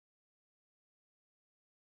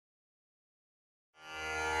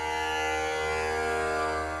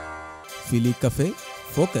Philly Cafe,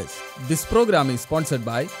 Focus. This program is sponsored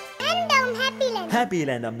by Happy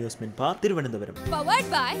Land Amusement Park, Thiruvananthapuram. Powered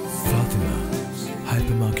by Fatima,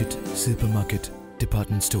 hypermarket, supermarket,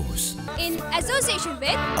 department stores. In association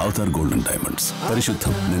with Outer Golden Diamonds.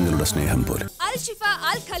 പരിശുദ്ധം നിങ്ങളുടെ സ്നേഹം പോലെ. Al Shifa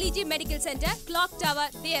Al Khaliji Medical Center, Clock Tower,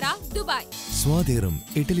 Dera, Dubai. സ്വാദേറും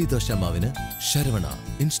idli dosa മാവിന് Saravana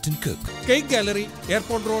instant cook. Cake Gallery,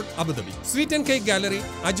 Airport Road, Abu Dhabi. Sweet and Cake Gallery,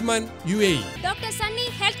 Ajman, UAE. Dr. Sunny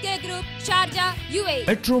Healthcare Group, Sharjah, UAE.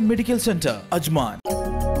 Metro Medical Center, Ajman.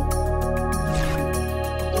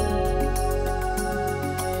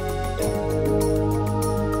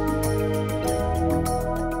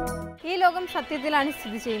 ഈ ലോകം സത്യത്തിലാണ്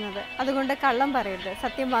സ്ഥിതി ചെയ്യുന്നത്. അതുകൊണ്ട് കള്ളം പറയരുത്,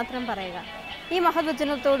 സത്യം മാത്രം പറയുക. ഈ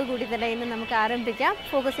മഹത്വചനത്തോടു കൂടി തന്നെ ഇന്ന് നമുക്ക് ആരംഭിക്കാം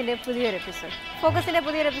ഫോക്കസിൻ്റെ പുതിയൊരു എപ്പിസോഡ്. ഫോക്കസിൻ്റെ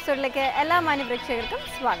പുതിയൊരു എപ്പിസോഡിലേക്ക് എല്ലാ മാന്യ പ്രേക്ഷകർക്കും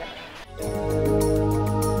സ്വാഗതം.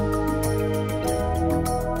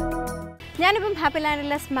 ഞാനിപ്പം ഹാപ്പി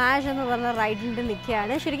ലാൻഡിലെ സ്മാഷ് എന്ന് പറഞ്ഞ റൈഡിൻ്റെ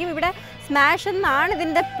നിൽക്കുകയാണ്. ശരിക്കും ഇവിടെ സ്മാഷ് എന്നാണ്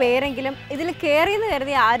ഇതിൻ്റെ പേരെങ്കിലും ഇതിൽ കയറിയെന്ന്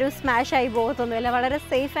കരുതി ആരും സ്മാഷായി പോകത്തൊന്നുമില്ല. വളരെ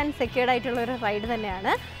സേഫ് ആൻഡ് സെക്യൂർഡ് ആയിട്ടുള്ള ഒരു റൈഡ്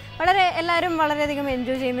തന്നെയാണ്. എല്ലാവരും വളരെയധികം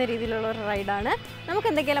എൻജോയ് ചെയ്യുന്ന രീതിയിലുള്ള ഒരു റൈഡാണ്. നമുക്ക്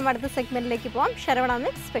എന്തെങ്കിലും അടുത്ത സെഗ്മെൻറ്റിലേക്ക് പോകാം. Saravana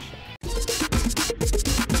mix special.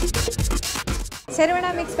 Saravana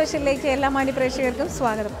mix സ്പെഷ്യലിലേക്ക് എല്ലാ മാന്യ പ്രേക്ഷകർക്കും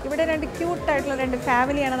സ്വാഗതം. ഇവിടെ രണ്ട് ക്യൂട്ടായിട്ടുള്ള രണ്ട്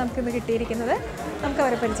ഫാമിലിയാണ് നമുക്കിന്ന് കിട്ടിയിരിക്കുന്നത്. നമുക്ക്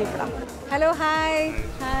അവരെ പരിചയപ്പെടാം. Hello, hi.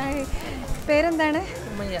 ഹായ്, പേരെന്താണ്?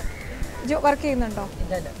 വർക്ക് ചെയ്യുന്നുണ്ടോ?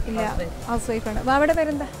 ഇല്ല, ഹൗസ് വൈഫാണ്. അവിടെ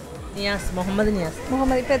പേരെന്താ? മുഹമ്മദ്.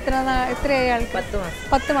 ഇപ്പം എത്രയായി ആൾക്ക്?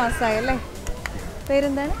 10 മാസമായി അല്ലേ?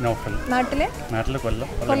 പേരെന്താണ്? നാട്ടിലെ കൊല്ലം.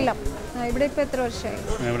 ഇവിടെ ഇപ്പൊ എത്ര വർഷമായി?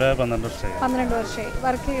 12 വർഷമായി.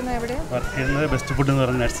 വർക്ക് ചെയ്യുന്നത് എവിടെ? ബെസ്റ്റ് ഫുഡ് എന്ന്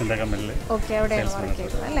പറഞ്ഞ നഴ്സിന്റെ കമ്പനിയിൽ. ഓക്കെ, അവിടെയാണ് വർക്ക്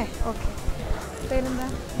ചെയ്യുന്നത് അല്ലേ? ഓക്കെ. പേരെന്താ?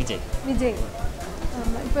 വിജയ്.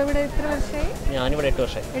 ഇപ്പൊ ഇവിടെ എത്ര വർഷമായി? ഞാനിവിടെ 8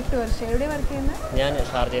 വർഷമായി. 8 വർഷം. എവിടെ വർക്ക് ചെയ്യുന്നത്? ഞാൻ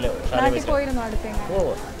ഷാർജയിൽ. നാട്ടിൽ പോയിരുന്നു? അടുത്തെങ്ങനെ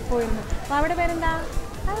പോയിരുന്നു? അപ്പൊ അവിടെ പേരെന്താ?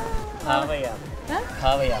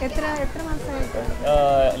 എത്ര മാസമായിട്ട്?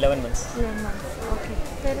 11 months. ഓക്കെ.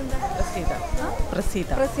 പേരെന്താ? പ്രസീത.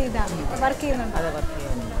 വർക്ക് ചെയ്യുന്നുണ്ട്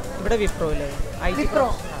ഇവിടെ വിപ്രോയില്. വിപ്രോ.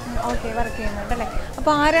 ഓക്കെ, വർക്ക് ചെയ്യുന്നുണ്ട് അല്ലേ?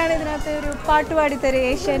 അപ്പോൾ ആരാണ് ഇതിനകത്ത് ഒരു പാട്ട് പാടിത്തരും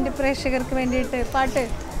ഏഷ്യാൻ്റെ പ്രേക്ഷകർക്ക് വേണ്ടിയിട്ട്? പാട്ട്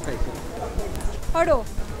പാടോ?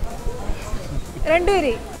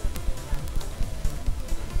 രണ്ടുപേര്.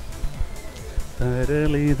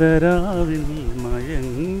 തരളിതരാവിൽ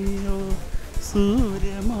മയങ്ങിയോ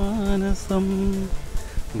സൂര്യമാനസം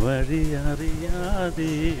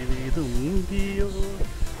വഴിയറിയാതെ വിതുമ്പിയോ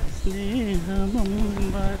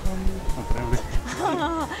സ്നേഹമംബരം.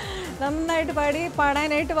 നന്നായിട്ട്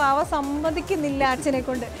പാടാനായിട്ട് വാവ സമ്മതിക്കുന്നില്ല അച്ഛനെ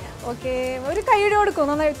കൊണ്ട്. ഓക്കെ, ഒരു കൈയ്യടി കൊടുക്കും.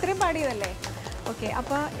 നന്നായി, ഇത്രയും പാടിയതല്ലേ? ഓക്കെ.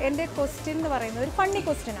 അപ്പോൾ എൻ്റെ ക്വസ്റ്റ്യൻ എന്ന് പറയുന്നത് ഒരു ഫണ്ണി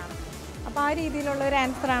ക്വസ്റ്റ്യൻ ആണ്. അപ്പോൾ ആ രീതിയിലുള്ള ഒരു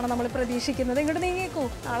ആൻസറാണ് നമ്മൾ പ്രതീക്ഷിക്കുന്നത്. ഇങ്ങോട്ട് നീങ്ങിക്കൂ,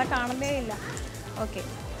 നാളെ കാണുന്നേ ഇല്ല. ഓക്കെ.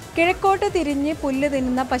 കിഴക്കോട്ട് തിരിഞ്ഞ് പുല്ല്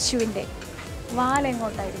തിന്നുന്ന പശുവിൻ്റെ വാൽ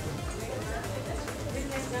എങ്ങോട്ടായിരിക്കും?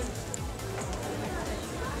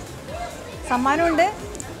 സമ്മാനമുണ്ട്.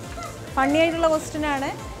 ഫണ്ണിയായിട്ടുള്ള ക്വസ്റ്റ്യനാണ്.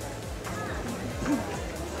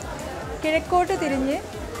 കിഴക്കോട്ട് തിരിഞ്ഞ്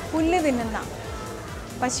പുല്ല് തിന്നുന്ന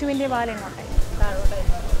പശുവിൻ്റെ വാൽ എങ്ങോട്ടായി?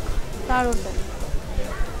 താഴോട്ട്.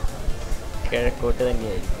 കിഴക്കോട്ട്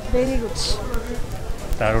തന്നെയായി. Very good.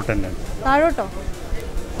 താഴോട്ടോ?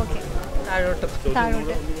 ഓക്കെ, താഴോട്ട്.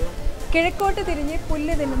 കിഴക്കോട്ട് തിരിഞ്ഞ്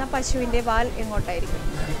പുല്ല് തിന്നുന്ന പശുവിൻ്റെ വാൽ എങ്ങോട്ടായിരിക്കും?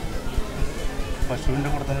 പശുവിൻ്റെ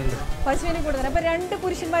കൂടെ തന്നെ. അപ്പോൾ 2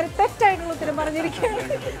 പുരുഷന്മാർ തെറ്റായിട്ടുള്ള ഉത്തരം പറഞ്ഞിരിക്കുകയാണ്.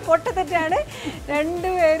 തെറ്റാണ്.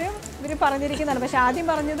 രണ്ടുപേരും ഇവർ പറഞ്ഞിരിക്കുന്നതാണ്. പക്ഷെ ആദ്യം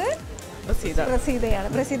പറഞ്ഞത്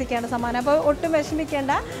പ്രസീതയ്ക്കാണ് സമ്മാനം. അപ്പോൾ ഒട്ടും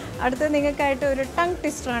വിഷമിക്കേണ്ട. അടുത്ത് നിങ്ങൾക്കായിട്ട് ഒരു ടങ്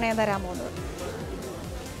ട്വിസ്റ്ററാണ് ഞാൻ തരാൻ പോകുന്നത്.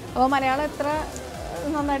 അപ്പോൾ മലയാളം എത്ര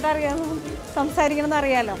നന്നായിട്ട് സംസാരിക്കണമെന്ന്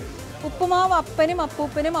അറിയാലോ. ഉപ്പുമാവ് അപ്പനും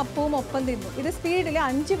അപ്പൂപ്പനും അപ്പവും ഒപ്പം തിന്നു. ഇത് സ്പീഡിൽ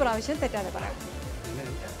 5 പ്രാവശ്യം തെറ്റാതെ പറയാം.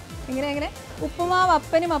 എങ്ങനെ? ഉപ്പുമാവ്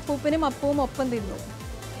അപ്പനും അപ്പൂപ്പനും അപ്പവും ഒപ്പം തിന്നു.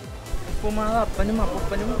 ഉപ്പുമാവ് അപ്പനും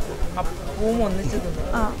അപ്പൂപ്പനും അപ്പവും ഒന്നിച്ച് തിന്നു.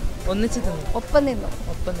 ഒപ്പം തിന്നു.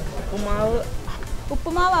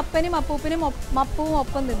 ഉപ്പുമാവ് അപ്പനും അപ്പൂപ്പനും അപ്പവും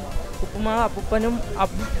ഒപ്പം തിന്നു. ഉപ്പുമാവ് അപ്പനും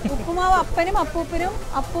അപ്പൂപ്പനും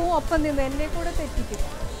അപ്പവും ഒപ്പം തിന്നു. എന്നെ കൂടെ തെറ്റിക്കും.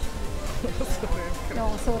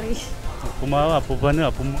 സോറി. ഉപ്പുമാവ് അപ്പനും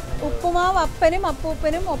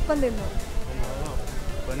അപ്പൂപ്പനും ഒപ്പം തിന്നു.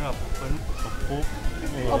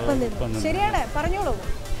 ഒപ്പം തിന്നു. ശരിയാണ്, പറഞ്ഞോളൂ.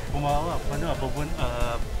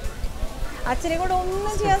 അച്ഛനെ കൂടെ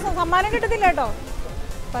ഒന്നും ചെയ്യാൻ സമ്മാനം കിട്ടത്തില്ല കേട്ടോ.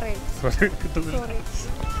 പറയും.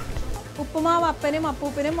 ഉപ്പുമാവ് അപ്പനും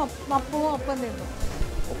അപ്പൂപ്പനും അപ്പവും ഒപ്പം തിന്നു.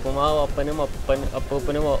 ഉപ്പുമാവ് അപ്പനും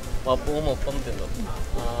അപ്പൂപ്പനും അപ്പവും ഒപ്പം തിന്നു.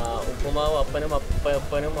 ഉപ്പുമാവ് അപ്പനും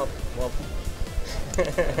അപ്പനും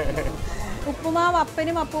ഉപ്പുമാവ്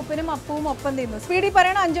അപ്പനും അപ്പൂപ്പനും അപ്പവും ഒപ്പം തിന്നു. സ്പീഡിൽ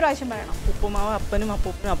പറയണം, 5 പ്രാവശ്യം പറയണം. ഉപ്പുമാവ് അപ്പനും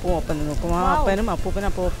അപ്പൂപ്പനും അപ്പവും ഒപ്പം നിന്നു. ഉപ്പുമാവ് അപ്പനും അപ്പൂപ്പനും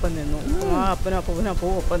അപ്പവും ഒപ്പം നിന്നു. ഉപ്പുമാവ് അപ്പനും അപ്പൂപ്പനും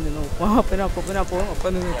അപ്പവും ഒപ്പം നിന്നു. ഉപ്പുമാവ് അപ്പനും അപ്പൂപ്പനും അപ്പവും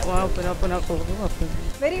ഒപ്പം നിന്നു. ഉപ്പുമാവ് അപ്പനും അപ്പനും അപ്പവും ഒപ്പം നിന്നു.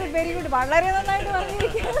 വെരി ഗുഡ്, വെരി ഗുഡ്, വളരെ നന്നായിട്ട്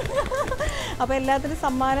പറഞ്ഞിരിക്കുന്നു. അപ്പോൾ എല്ലാത്തിനും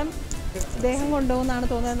സമ്മാനം അദ്ദേഹം കൊണ്ടുപോകുന്നതാണ്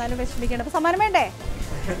തോന്നുന്നത്. എന്നാലും വിഷമിക്കേണ്ട. അപ്പോൾ സമ്മാനം വേണ്ടേ?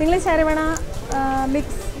 നിങ്ങൾ ശരവണ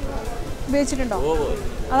മിക്സ് ഉപയോഗിച്ചിട്ടുണ്ടോ?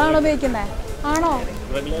 അതാണോ ഉപയോഗിക്കുന്നത്?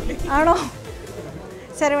 ആണോ?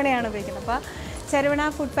 ശരവണയാണ് ഉപയോഗിക്കുന്നത്. അപ്പോൾ ശരവണ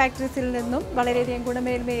ഫുഡ് ഫാക്ടറീസിൽ നിന്നും വളരെയധികം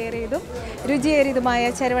ഗുണമേന്മയേറിയതും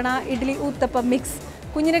രുചിയേറിയതുമായ ശരവണ ഇഡ്ഡലി ഊത്തപ്പം മിക്സ്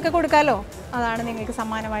കുഞ്ഞിനൊക്കെ കൊടുക്കാമല്ലോ, അതാണ് നിങ്ങൾക്ക്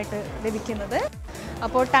സമ്മാനമായിട്ട് ലഭിക്കുന്നത്.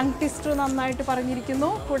 അപ്പോൾ ടങ് ട്വിസ്റ്റർ നന്നായിട്ട് പറഞ്ഞിരിക്കുന്നു.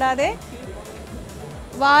 കൂടാതെ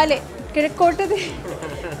വാല് കിഴക്കോട്ട്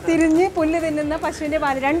തിരിഞ്ഞ് പുല്ല് തിന്നുന്ന പശുവിൻ്റെ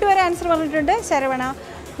വാല്, 2 പേരെ ആൻസർ പറഞ്ഞിട്ടുണ്ട്. ശരവണ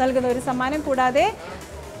നൽകുന്ന ഒരു സമ്മാനം. കൂടാതെ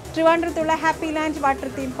ട്രിവാൻഡ്രത്തുള്ള ഹാപ്പി ലാൻഡ് വാട്ടർ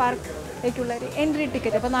തീം പാർക്കിലേക്കുള്ള ഒരു എൻട്രി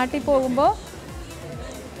ടിക്കറ്റ്. അപ്പോൾ നാട്ടിൽ പോകുമ്പോൾ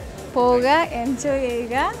പോവുക, എൻജോയ്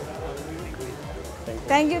ചെയ്യുക.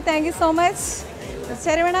 Thank you so much.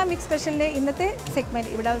 Saravana mix സ്പെഷ്യലിൻ്റെ ഇന്നത്തെ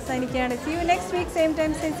സെഗ്മെൻറ്റ് ഇവിടെ അവസാനിക്കുകയാണ്. See you next week same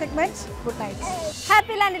time same segment. Good night.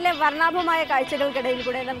 Happy ലാൻഡിലെ വർണ്ണാഭമായ കാഴ്ചകൾക്കിടയിൽ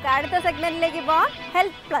കൂടെ നമുക്ക് അടുത്ത സെഗ്മെന്റിലേക്ക് പോകാം.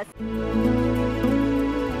 Health plus.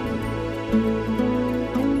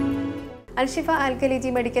 Alshifa ആൽക്കലിജി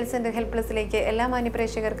medical centre health പ്ലസിലേക്ക് എല്ലാ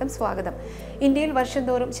മാന്യപ്രേക്ഷകർക്കും സ്വാഗതം. ഇന്ത്യയിൽ വർഷം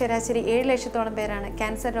തോറും ശരാശരി 7 ലക്ഷത്തോളം പേരാണ്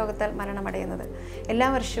ക്യാൻസർ രോഗത്താൽ മരണമടയുന്നത്. എല്ലാ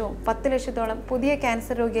വർഷവും 10 ലക്ഷത്തോളം പുതിയ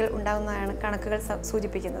ക്യാൻസർ രോഗികൾ ഉണ്ടാകുന്നതാണ് കണക്കുകൾ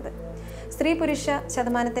സൂചിപ്പിക്കുന്നത്. സ്ത്രീ പുരുഷ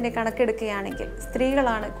ശതമാനത്തിൻ്റെ കണക്കെടുക്കുകയാണെങ്കിൽ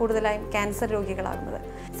സ്ത്രീകളാണ് കൂടുതലായും ക്യാൻസർ രോഗികളാകുന്നത്.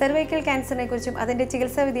 സെർവൈക്കൽ ക്യാൻസറിനെ കുറിച്ചും അതിൻ്റെ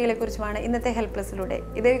ചികിത്സാ വിധികളെക്കുറിച്ചുമാണ് ഇന്നത്തെ ഹെൽത്ത് പ്ലസിലൂടെ.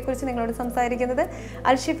 ഇതേക്കുറിച്ച് നിങ്ങളോട് സംസാരിക്കുന്നത്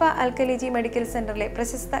അൽഷിഫ ആൽക്കലിജി മെഡിക്കൽ സെന്ററിലെ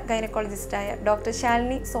പ്രശസ്ത ഗൈനക്കോളജിസ്റ്റായ ഡോക്ടർ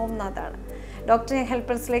ശാലിനി സോംനാഥാണ്. ഡോക്ടറെ ഹെൽത്ത്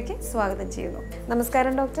പ്ലസിലേക്ക് സ്വാഗതം ചെയ്യുന്നു.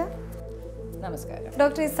 നമസ്കാരം ഡോക്ടർ. നമസ്കാരം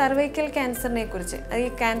ഡോക്ടർ. ഈ സർവൈക്കൽ ക്യാൻസറിനെ കുറിച്ച്, ഈ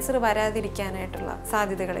ക്യാൻസർ വരാതിരിക്കാനായിട്ടുള്ള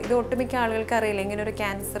സാധ്യതകൾ, ഇത് ഒട്ടുമിക്ക ആളുകൾക്ക് അറിയില്ല. ഇങ്ങനെ ഒരു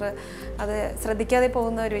ക്യാൻസർ അത് ശ്രദ്ധിക്കാതെ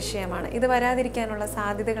പോകുന്ന ഒരു വിഷയമാണ്. ഇത് വരാതിരിക്കാനുള്ള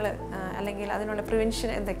സാധ്യതകൾ അല്ലെങ്കിൽ അതിനുള്ള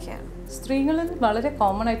പ്രിവെൻഷൻ എന്തൊക്കെയാണ്? സ്ത്രീകളിൽ വളരെ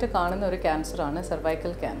കോമൺ ആയിട്ട് കാണുന്ന ഒരു ക്യാൻസറാണ്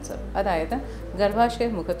സർവൈക്കൽ ക്യാൻസർ, അതായത് ഗർഭാശയ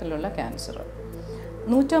മുഖത്തിലുള്ള ക്യാൻസർ.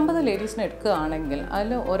 150 ലേഡീസിനെ എടുക്കുകയാണെങ്കിൽ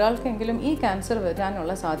അതിൽ ഒരാൾക്കെങ്കിലും ഈ ക്യാൻസർ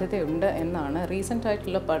വരാനുള്ള സാധ്യതയുണ്ട് എന്നാണ് റീസെൻ്റ്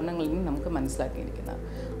ആയിട്ടുള്ള പഠനങ്ങളിൽ നിന്ന് നമുക്ക് മനസ്സിലാക്കിയിരിക്കുന്നത്.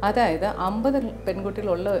 അതായത് 50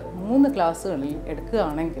 പെൺകുട്ടികളുള്ള 3 ക്ലാസ്സുകളിൽ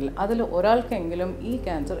എടുക്കുകയാണെങ്കിൽ അതിൽ ഒരാൾക്കെങ്കിലും ഈ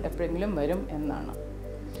ക്യാൻസർ എപ്പോഴെങ്കിലും വരും എന്നാണ്.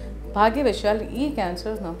 ഭാഗ്യവശാൽ ഈ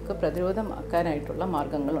ക്യാൻസർ നമുക്ക് പ്രതിരോധമാക്കാനായിട്ടുള്ള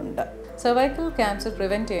മാർഗങ്ങളുണ്ട്. സർവൈക്കൽ ക്യാൻസർ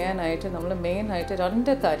പ്രിവെൻറ്റ് ചെയ്യാനായിട്ട് നമ്മൾ മെയിനായിട്ട്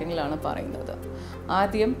 2 കാര്യങ്ങളാണ് പറയുന്നത്.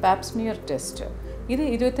 ആദ്യം പാപ്സ്മിയർ ടെസ്റ്റ്. ഇത്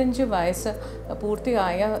 25 വയസ്സ്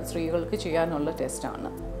പൂർത്തിയായ സ്ത്രീകൾക്ക് ചെയ്യാനുള്ള ടെസ്റ്റാണ്.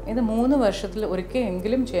 ഇത് 3 വർഷത്തിൽ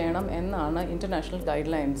ഒരിക്കലെങ്കിലും ചെയ്യണം എന്നാണ് ഇൻ്റർനാഷണൽ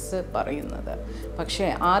ഗൈഡ് ലൈൻസ് പറയുന്നത്. പക്ഷേ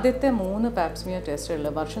ആദ്യത്തെ 3 പാപ്സ്മിയർ ടെസ്റ്റുകൾ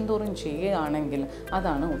വർഷം തോറും ചെയ്യുകയാണെങ്കിൽ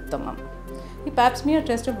അതാണ് ഉത്തമം. ഈ പാപ്സ്മിയർ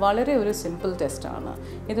ടെസ്റ്റ് വളരെ ഒരു സിമ്പിൾ ടെസ്റ്റാണ്.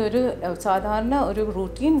 ഇതൊരു സാധാരണ ഒരു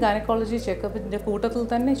റൂട്ടീൻ ഗൈനക്കോളജി ചെക്കപ്പിൻ്റെ കൂട്ടത്തിൽ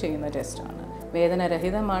തന്നെ ചെയ്യുന്ന ടെസ്റ്റാണ്.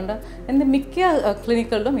 വേദനരഹിതമാണ്. എന്ത് മിക്ക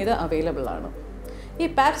ക്ലിനിക്കുകളിലും ഇത് അവൈലബിൾ ആണ്. ഈ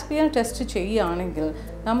പാപ്സ്മിയർ ടെസ്റ്റ് ചെയ്യുകയാണെങ്കിൽ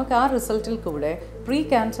നമുക്ക് ആ റിസൾട്ടിൽ കൂടെ പ്രീ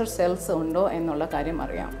ക്യാൻസർ സെൽസ് ഉണ്ടോ എന്നുള്ള കാര്യം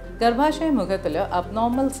അറിയാം. ഗർഭാശയ മുഖത്തിൽ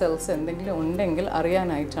അബ്നോർമൽ സെൽസ് എന്തെങ്കിലും ഉണ്ടെങ്കിൽ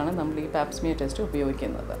അറിയാനായിട്ടാണ് നമ്മൾ ഈ പാപ്സ്മിയർ ടെസ്റ്റ്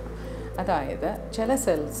ഉപയോഗിക്കുന്നത്. അതായത് ചില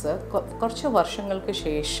സെൽസ് കുറച്ച് വർഷങ്ങൾക്ക്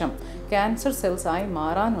ശേഷം ക്യാൻസർ സെൽസായി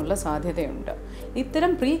മാറാനുള്ള സാധ്യതയുണ്ട്.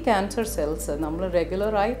 ഇത്തരം പ്രീ ക്യാൻസർ സെൽസ് നമ്മൾ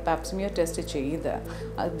റെഗുലറായി പാപ്സ്മിയർ ടെസ്റ്റ് ചെയ്ത്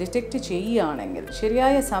ഡിറ്റക്റ്റ് ചെയ്യുകയാണെങ്കിൽ,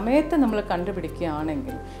 ശരിയായ സമയത്ത് നമ്മൾ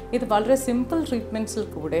കണ്ടുപിടിക്കുകയാണെങ്കിൽ, ഇത് വളരെ സിമ്പിൾ ട്രീറ്റ്മെൻറ്റ്സിൽ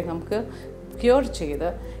കൂടെ നമുക്ക് ക്യൂർ ചെയ്ത്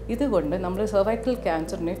ഇതുകൊണ്ട് നമ്മൾ സർവൈക്കൽ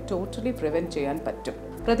ക്യാൻസറിനെ ടോട്ടലി പ്രിവെൻറ്റ് ചെയ്യാൻ പറ്റും.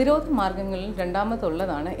 പ്രതിരോധ മാർഗങ്ങളിൽ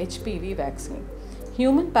രണ്ടാമതുള്ളതാണ് HPV vaccine.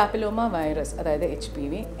 Human papilloma virus, അതായത്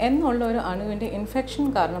HPV എന്നുള്ള ഒരു അണുവിൻ്റെ ഇൻഫെക്ഷൻ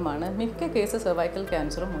കാരണമാണ് മിക്ക കേസ് സർവൈക്കൽ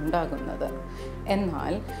ക്യാൻസറും ഉണ്ടാകുന്നത്.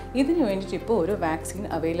 എന്നാൽ ഇതിനു വേണ്ടിയിട്ട് ഇപ്പോൾ ഒരു വാക്സിൻ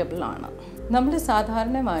അവൈലബിൾ ആണ്. നമ്മൾ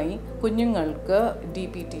സാധാരണമായി കുഞ്ഞുങ്ങൾക്ക്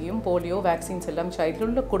DPTയും പോളിയോ വാക്സിൻസ് എല്ലാം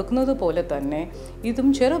ചൈൽഡ്ഹുഡിൽ കൊടുക്കുന്നത് പോലെ തന്നെ ഇതും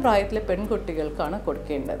ചെറുപ്രായത്തിലെ പെൺകുട്ടികൾക്കാണ്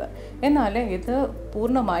കൊടുക്കേണ്ടത്. എന്നാലേ ഇത്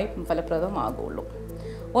പൂർണ്ണമായി ഫലപ്രദമാകുള്ളൂ.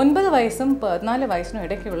 9 വയസ്സും 14 വയസ്സിനും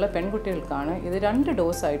ഇടയ്ക്കുള്ള പെൺകുട്ടികൾക്കാണ് ഇത് 2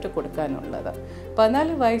 ഡോസായിട്ട് കൊടുക്കാനുള്ളത്.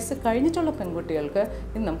 14 വയസ്സ് കഴിഞ്ഞിട്ടുള്ള പെൺകുട്ടികൾക്ക്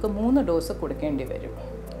ഇത് നമുക്ക് 3 ഡോസ് കൊടുക്കേണ്ടി വരും.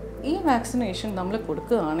 ഈ വാക്സിനേഷൻ നമ്മൾ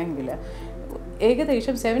കൊടുക്കുകയാണെങ്കിൽ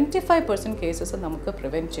ഏകദേശം 75% കേസസ് നമുക്ക്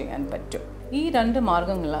പ്രിവെൻറ്റ് ചെയ്യാൻ പറ്റും. ഈ 2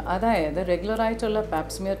 മാർഗങ്ങൾ, അതായത് റെഗുലറായിട്ടുള്ള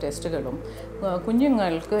പാപ്സ്മിയർ ടെസ്റ്റുകളും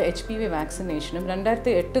കുഞ്ഞുങ്ങൾക്ക് HPV വാക്സിനേഷനും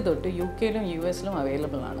 2008 തൊട്ട് UKയിലും US-ലും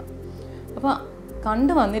അവൈലബിൾ ആണ്. അപ്പോൾ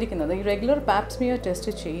കണ്ടുവന്നിരിക്കുന്നത് ഈ റെഗുലർ പാപ്സ്മിയർ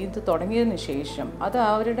ടെസ്റ്റ് ചെയ്ത് തുടങ്ങിയതിന് ശേഷം, അത്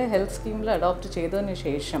അവരുടെ ഹെൽത്ത് സ്കീമിൽ അഡോപ്റ്റ് ചെയ്തതിന്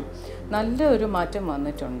ശേഷം നല്ലൊരു മാറ്റം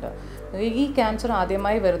വന്നിട്ടുണ്ട്. ഈ ക്യാൻസർ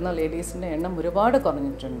ആദ്യമായി വരുന്ന ലേഡീസിൻ്റെ എണ്ണം ഒരുപാട്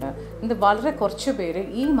കുറഞ്ഞിട്ടുണ്ട്. ഇത് വളരെ കുറച്ച് പേര്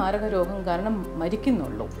ഈ മാരക രോഗം കാരണം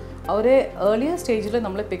മരിക്കുന്നുള്ളൂ. ഒരു ഏർലിയർ സ്റ്റേജിൽ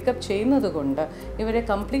നമ്മൾ പിക്കപ്പ് ചെയ്യുന്നത് കൊണ്ട് ഇവരെ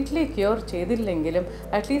കംപ്ലീറ്റ്ലി ക്യൂർ ചെയ്തില്ലെങ്കിലും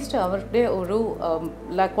അറ്റ്ലീസ്റ്റ് അവരുടെ ഒരു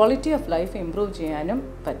ക്വാളിറ്റി ഓഫ് ലൈഫ് ഇംപ്രൂവ് ചെയ്യാനും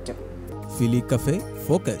പറ്റും. ഫിലി cafe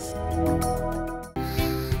focus.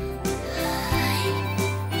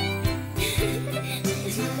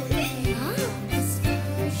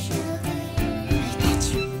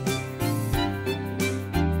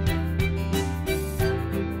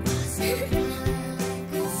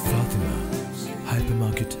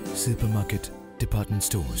 Supermarket, department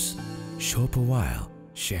stores. Shop a while,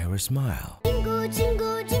 share a smile. Jingo,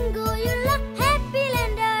 jingo, jingo, you look happy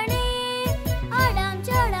London. Adam,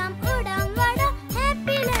 chodam, udam, vada,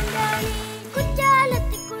 happy London.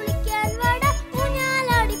 Kuchalatti kulikkan vada,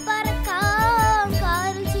 unaladi parakam,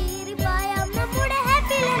 karu cheeri payam, nammude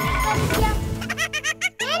happy London parikam.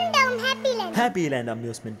 Endam happy London. Happy Land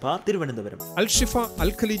Amusement Park, Thiruvananthapuram. Al-Shifa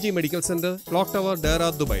Al-Khaliji Medical Center, Clock Tower, Dera,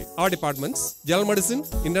 Dubai. Our departments: General Medicine,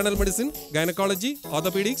 Internal Medicine, Gynecology,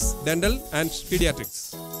 Orthopedics, Dental and Pediatrics.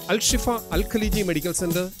 Al-Shifa Al-Khaliji Medical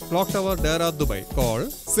Center, Clock Tower, Dera, Dubai. Call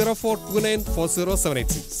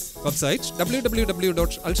 0429400786. Website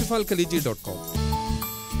www.alshifaalkhaliji.com.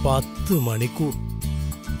 10 മണിക്കൂർ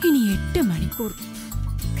ഇനി 8 മണിക്കൂർ.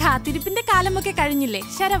 കാത്തിരിപ്പിന്റെ കാലമൊക്കെ കഴിഞ്ഞില്ലേ?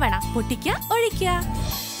 Saravana പൊട്ടിക്ക ഒഴിക്ക.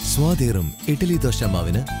 സ്വാദേറും idli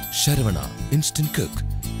ദോശമാവിന് Saravana instant cook.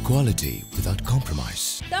 Quality without compromise.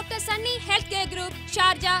 Dr. Sunny Healthcare Group,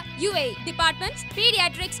 Sharjah, UAE. Departments: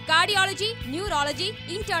 Pediatrics, Cardiology, Neurology,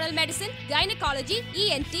 Internal Medicine, Gynecology,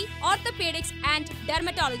 ENT, Orthopedics and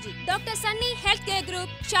Dermatology. Dr. Sunny Healthcare Group,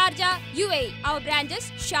 Sharjah, UAE. Our branches: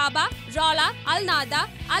 Shaba, Rola, Al Nada,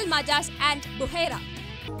 Al Majaz and Buhaira.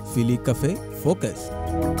 ഫിലി cafe focus.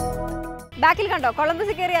 ബാക്കിൽ കണ്ടോ,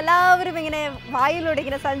 Columbus കയറി എല്ലാവരും ഇങ്ങനെ വായുവിലൂടെ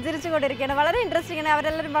ഇങ്ങനെ സഞ്ചരിച്ചു കൊണ്ടിരിക്കുകയാണ്. വളരെ interesting ആണ്.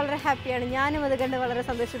 അവരെല്ലാവരും വളരെ ഹാപ്പിയാണ്. ഞാനും അത് കണ്ട് വളരെ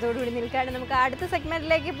സന്തോഷത്തോടു കൂടി നിൽക്കുകയാണ്. നമുക്ക് അടുത്ത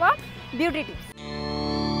സെഗ്മെന്റിലേക്ക് പോവാം. Beauty tips.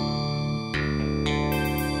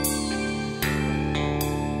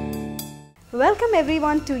 Welcome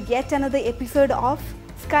everyone to yet another episode of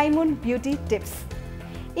sky moon beauty tips.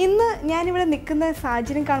 ഇന്ന് ഞാനിവിടെ നിൽക്കുന്ന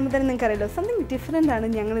സാഹചര്യം കാണുമ്പോൾ തന്നെ നിങ്ങൾക്കറിയാലോ, സംതിങ് ഡിഫറെൻ്റ് ആണ്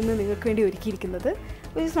ഞങ്ങളിന്ന് നിങ്ങൾക്ക് വേണ്ടി ഒരുക്കിയിരിക്കുന്നത്.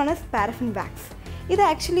 Which is known as paraffin wax. ഇത്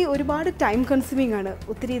ആക്ച്വലി ഒരുപാട് ടൈം കൺസ്യൂമിംഗ് ആണ്.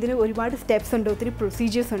 ഒത്തിരി ഇതിന് ഒരുപാട് സ്റ്റെപ്സ് ഉണ്ട്, ഒത്തിരി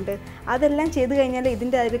പ്രൊസീജിയേഴ്സ് ഉണ്ട്. അതെല്ലാം ചെയ്ത് കഴിഞ്ഞാൽ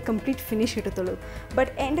ഇതിൻ്റെ ഒരു കംപ്ലീറ്റ് ഫിനിഷ് കിട്ടത്തുള്ളൂ.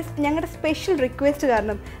 ബട്ട് ഞങ്ങളുടെ സ്പെഷ്യൽ റിക്വസ്റ്റ്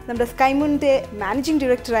കാരണം നമ്മുടെ സ്കൈമൂണിൻ്റെ മാനേജിംഗ്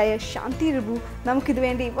ഡയറക്ടറായ ശാന്തി റിബു നമുക്കിത്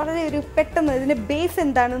വേണ്ടി വളരെ ഒരു പെട്ടെന്ന് ഇതിൻ്റെ ബേസ്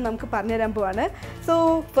എന്താണെന്ന് നമുക്ക് പറഞ്ഞുതരാൻ പോവാണ്. So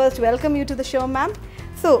first welcome you to the show ma'am.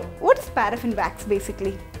 So what is paraffin wax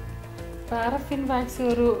basically? Paraffin wax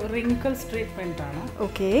ഒരു റിങ്കിൾസ് ട്രീറ്റ്മെന്റ് ആണ്.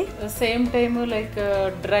 Okay. Same time like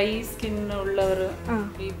dry skin ഉള്ളവർ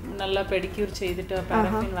ഈ നല്ല പെഡിക്യൂർ ചെയ്തിട്ട്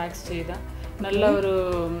പാരഫിൻ വാക്സ് ചെയ്ത നല്ല ഒരു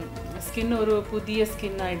സ്കിൻ ഒരു പുതിയ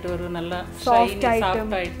സ്കിൻ ആയിട്ട് ഒരു നല്ല സോഫ്റ്റ്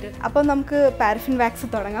ആയിട്ട്. അപ്പോൾ നമുക്ക് പാരഫിൻ വാക്സ്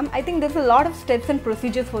തുടങ്ങാം. I think there is a lot of steps and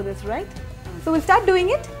procedures for this, right? So will start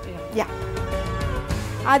doing it. യാ.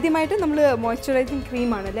 ആദ്യമായിട്ട് നമ്മൾ മോയ്സ്ചറൈസിങ് ക്രീം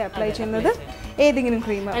ആണല്ലേ അപ്ലൈ ചെയ്യുന്നത്? ഏതെങ്കിലും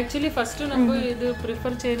ക്രീം? ആക്ച്വലി ഫസ്റ്റ് നമ്മൾ ഇത്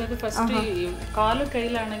പ്രിഫർ ചെയ്യുന്നത് ഫസ്റ്റ് കാല്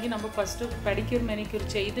കയ്യിലാണെങ്കിൽ നമ്മൾ ഫസ്റ്റ് പെഡിക്യൂർ മാനിക്യൂർ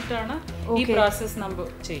ചെയ്തിട്ടാണ് ഈ പ്രോസസ് നമ്മൾ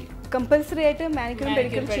ചെയ്യും. കമ്പൽസറി ആയിട്ട് മാനിക്യൂറും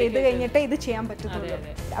പെഡിക്യൂറും ചെയ്ത് കഴിഞ്ഞിട്ട് ഇത് ചെയ്യാൻ പറ്റുന്നുള്ളൂ.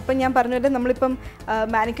 അപ്പം ഞാൻ പറഞ്ഞത് നമ്മളിപ്പം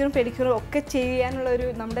മാനിക്യൂറും പെഡിക്യൂറും ഒക്കെ ചെയ്യാനുള്ള ഒരു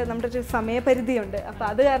നമ്മുടെ ഒരു സമയപരിധിയുണ്ട്. അപ്പോൾ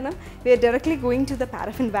അത് കാരണം V R directly going to the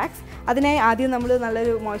paraffin wax. അതിനായി ആദ്യം നമ്മൾ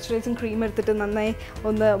നല്ലൊരു മോയ്സ്ചറൈസിങ് ക്രീം എടുത്തിട്ട് നന്നായി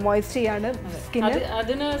ഒന്ന് മോയ്സ്റ്റ് ചെയ്യാണ് സ്കിന്ന്.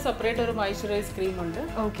 അതിന് സെപ്പറേറ്റ് ഒരു മോയ്സ്ചറൈസ് ക്രീം ഉണ്ട്.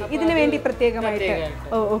 ഓക്കെ. ഇതിന് വേണ്ടി പ്രത്യേകമായിട്ട്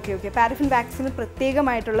ഓക്കെ. പാരഫിൻ വാക്സിന്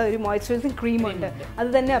പ്രത്യേകമായിട്ടുള്ള ഒരു മോയ്സ്ചറൈസിങ് ക്രീം ഉണ്ട്. അത്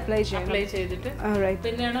തന്നെ അപ്ലൈ ചെയ്തിട്ട്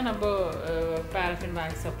പിന്നെയാണ് നമ്മൾ പാരഫിൻ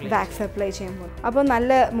വാക്സ് അപ്ലൈ ചെയ്യുമ്പോൾ. അപ്പോൾ നല്ല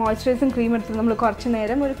മോയ്സ്ചറൈസിങ് ക്രീം എടുത്ത് നമ്മൾ കുറച്ച്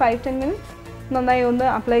നേരം ഒരു 5-10 മിനിറ്റ്സ് നന്നായി ഒന്ന്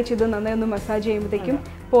അപ്ലൈ ചെയ്ത് നന്നായി ഒന്ന് മസാജ് ചെയ്യുമ്പോഴത്തേക്കും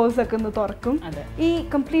പോസ് ഒക്കെ ഒന്ന് തുറക്കും. ഈ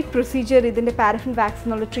കംപ്ലീറ്റ് പ്രൊസീജിയർ ഇതിൻ്റെ പാരഫിൻ വാക്സ്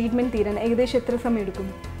എന്നുള്ള ട്രീറ്റ്മെൻറ്റ് തീരാൻ ഏകദേശം എത്ര സമയം എടുക്കും?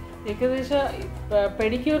 ഏകദേശം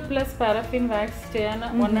പെഡിക്യൂർ പ്ലസ് പാരഫിൻ വാക്സ് ചെയ്യാൻ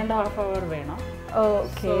 1.5 hour വേണം.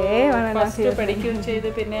 ഫസ്റ്റ് പെഡിക്യൂർ ചെയ്ത്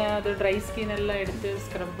പിന്നെ അത് ഡ്രൈ സ്കിൻ എല്ലാം എടുത്ത്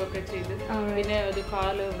സ്ക്രബ് ഒക്കെ ചെയ്ത് പിന്നെ അത്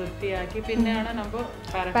കാല് വൃത്തിയാക്കി പിന്നെയാണ് നമ്മൾ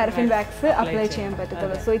പാരഫിൻ വാക്സ് അപ്ലൈ ചെയ്യാൻ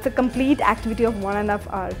പറ്റത്തുള്ളൂ. So it's A complete activity of 1.5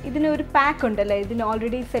 hour. ഇതിന് ഒരു പാക്ക് ഉണ്ടല്ലേ? ഇതിന്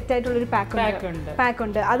ഓൾറെഡി സെറ്റ് ആയിട്ടുള്ള ഒരു പാക്ക്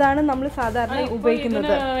ഉണ്ട്. അതാണ് നമ്മൾ സാധാരണ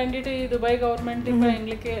ഉപയോഗിക്കുന്നത്. വേണ്ടിയിട്ട് ഈ ദുബായ് ഗവൺമെന്റ് ഇപ്പൊ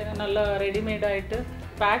എനിക്ക് നല്ല റെഡിമെയ്ഡ് ആയിട്ട്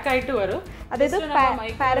പാക്ക് ആയിട്ട് വരും. അതായത്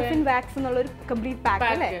പാരഫിൻ വാക്സ് എന്നുള്ള ഒരു കംപ്ലീറ്റ് പാക്ക്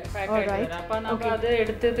അല്ലേ? അപ്പൊ നമുക്ക് അത്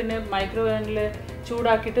എടുത്ത് പിന്നെ മൈക്രോവേവിൽ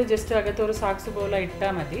ചൂടാക്കിയിട്ട് ജസ്റ്റ് അകത്ത് ഒരു സോക്സ് പോലെ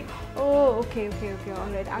ഇട്ടാൽ മതി. ഓക്കെ.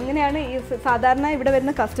 ഓൾറൈറ്റ്. അങ്ങനെയാണ് ഈ സാധാരണ ഇവിടെ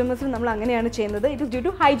വരുന്ന കസ്റ്റമേഴ്സിന് നമ്മൾ അങ്ങനെയാണ് ചെയ്യുന്നത്. It is due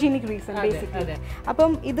to hygienic reason basically.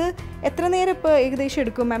 അപ്പം ഇത് എത്ര നേരം ഇപ്പോൾ ഏകദേശം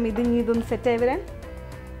എടുക്കും മാം ഇതൊന്ന് സെറ്റ് ആയി വരാൻ?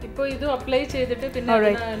 ഇപ്പോൾ ഇത് അപ്ലൈ ചെയ്തിട്ട് പിന്നെ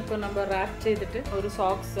ഇപ്പോൾ നമ്മൾ റാപ്പ് ചെയ്തിട്ട് ഒരു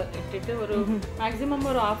സോക്സ് ഇട്ടിട്ട് ഒരു മാക്സിമം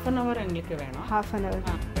ഒരു 1/2 hour എങ്കിലും വേണം. 1/2 hour.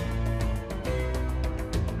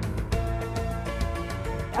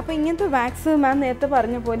 അപ്പോൾ ഇങ്ങനത്തെ വാക്സ് മാം നേരത്തെ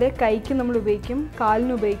പറഞ്ഞ പോലെ കൈക്ക് നമ്മൾ ഉപയോഗിക്കും,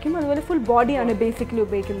 കാലിന് ഉപയോഗിക്കും, അതുപോലെ ഫുൾ ബോഡിയാണ് ബേസിക്കലി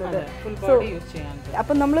ഉപയോഗിക്കുന്നത്. സോ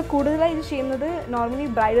അപ്പം നമ്മൾ കൂടുതലായി ഇത് ചെയ്യുന്നത് നോർമലി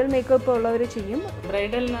ബ്രൈഡൽ മേക്കപ്പ് ഉള്ളവർ ചെയ്യും.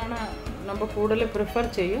 ബ്രൈഡലിനാണ് നമ്മൾ കൂടുതൽ പ്രിഫർ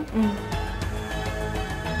ചെയ്യും.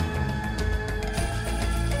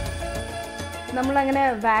 നമ്മളങ്ങനെ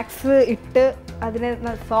വാക്സ് ഇട്ട് അതിന്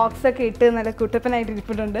സോക്സ് ഒക്കെ ഇട്ട് നല്ല കുട്ടപ്പനായിട്ട്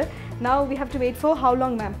ഇരിപ്പിട്ടുണ്ട്. Now we have to wait for how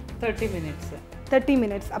long ma'am? 30 minutes. 30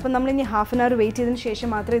 minutes. അപ്പം നമ്മളിനി ഹാഫ് ആൻ അവർ വെയിറ്റ് ചെയ്തതിന് ശേഷം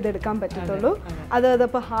മാത്രമേ ഇത് എടുക്കാൻ പറ്റത്തുള്ളൂ.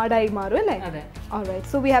 അതപ്പോൾ ഹാർഡായി മാറും അല്ലേ? Alright.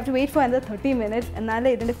 So we have to wait for another 30 minutes.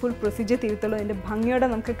 എന്നാലേ ഇതിൻ്റെ ഫുൾ പ്രൊസീജിയർ തീർത്തുള്ളൂ, ഇതിൻ്റെ ഭംഗിയോടെ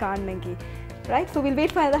നമുക്ക് കാണണമെങ്കിൽ. Right. So will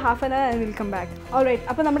wait for another half an hour and will come back. Alright.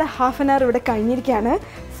 അപ്പോൾ നമ്മുടെ ഹാഫ് ആൻ അവർ ഇവിടെ കഴിഞ്ഞിരിക്കുകയാണ്.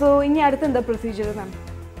 സോ ഇനി അടുത്ത് എന്താ പ്രൊസീജിയർ മാം?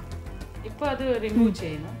 ഇപ്പോൾ അത് റിമൂവ്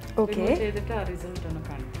ചെയ്യണം. ഓക്കെ. ചെയ്തിട്ട് ആ റിസൾട്ട് ഒന്ന്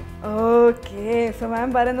കാണിക്കാം. ഓക്കെ. സോ മാം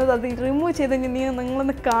പറയുന്നത് അത് റിമൂവ് ചെയ്ത്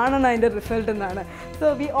നിങ്ങളൊന്ന് കാണണം അതിൻ്റെ റിസൾട്ട് എന്നാണ്. So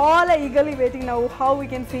we all are eagerly waiting now how we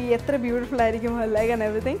can see എത്ര ബ്യൂട്ടിഫുൾ ആയിരിക്കും her leg and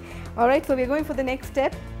everything. Alright. So we are going for the next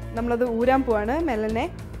step. നമ്മളത് ഊരാൻ പോവാണ് മെല്ലനെ.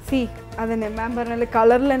 സി അതന്നെ മാം പറഞ്ഞാൽ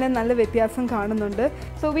കളറിൽ തന്നെ നല്ല വ്യത്യാസം കാണുന്നുണ്ട്.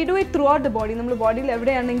 So we do it through out the body. നമ്മൾ ബോഡിയിൽ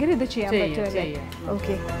എവിടെയാണെങ്കിലും ഇത് ചെയ്യാൻ പറ്റുമല്ലേ?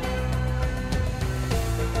 ഓക്കെ.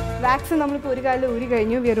 വാക്സ് നമ്മളിപ്പോൾ ഒരു കാലം ഊരി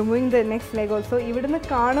കഴിഞ്ഞു. V R removing the next leg also. ഇവിടുന്ന്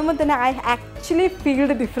കാണുമ്പോൾ തന്നെ I actually feel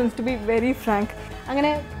the difference to be very Frank.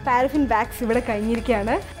 അങ്ങനെ പാരഫിൻ വാക്സ് ഇവിടെ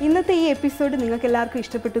കഴിഞ്ഞിരിക്കുകയാണ്. ഇന്നത്തെ ഈ എപ്പിസോഡ് നിങ്ങൾക്ക് എല്ലാവർക്കും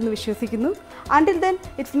ഇഷ്ടപ്പെട്ടു എന്ന് വിശ്വസിക്കുന്നു. Until then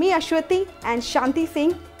it's me Aswathy and Shanti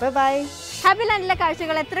Singh. Bye bye. Happy ലാൻഡിലെ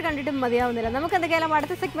കാഴ്ചകൾ എത്ര കണ്ടിട്ടും മതിയാവുന്നില്ല. നമുക്ക് എന്തെങ്കിലും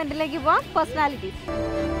അടുത്ത സെഗ്മെന്റിലേക്ക് പോവാം. പേഴ്സണാലിറ്റി.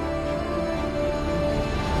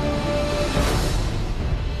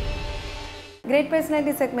 ഗ്രേറ്റ്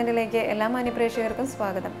പേഴ്സണാലിറ്റി സെഗ്മെൻറ്റിലേക്ക് എല്ലാ മാന്യപ്രേക്ഷകർക്കും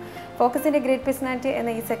സ്വാഗതം. ഫോക്കസിൻ്റെ ഗ്രേറ്റ് പേഴ്സണാലിറ്റി എന്ന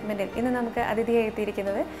ഈ സെഗ്മെൻറ്റിൽ ഇന്ന് നമുക്ക് അതിഥിയായി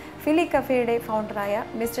എത്തിയിരിക്കുന്നത് ഫില്ലി കഫേയുടെ ഫൗണ്ടറായ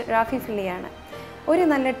മിസ്റ്റർ റാഫി ഫില്ലിയാണ്. ഒരു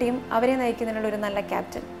നല്ല ടീം, അവരെ നയിക്കുന്നതിനുള്ള ഒരു നല്ല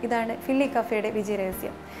ക്യാപ്റ്റൻ, ഇതാണ് ഫില്ലി കഫേയുടെ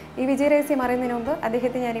വിജയരഹസ്യം. ഈ വിജയരഹസ്യം അറിയുന്നതിന് മുമ്പ്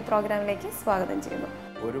അദ്ദേഹത്തെ ഞാൻ ഈ പ്രോഗ്രാമിലേക്ക് സ്വാഗതം ചെയ്യുന്നു.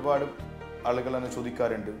 ഒരുപാട് ആളുകൾ എന്നെ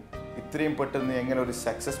ചോദിക്കാറുണ്ട്, ഇത്രയും പെട്ടെന്ന് എങ്ങനെ ഒരു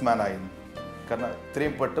സക്സസ് മാൻ ആയിരുന്നു? കാരണം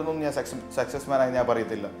ഇത്രയും പെട്ടെന്നൊന്നും ഞാൻ സക്സസ് മാൻ ആയി ഞാൻ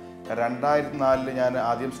പറയത്തില്ല. 2004 ഞാൻ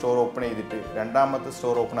ആദ്യം സ്റ്റോർ ഓപ്പൺ ചെയ്തിട്ട് രണ്ടാമത്തെ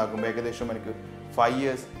സ്റ്റോർ ഓപ്പൺ ആക്കുമ്പോൾ ഏകദേശം എനിക്ക് 5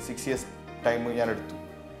 years 6 years ടൈം ഞാൻ എടുത്തു.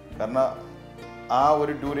 കാരണം ആ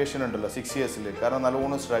ഒരു ഡ്യൂറേഷൻ ഉണ്ടല്ലോ 6 years. കാരണം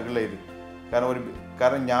നല്ലോണം സ്ട്രഗിൾ ചെയ്ത്.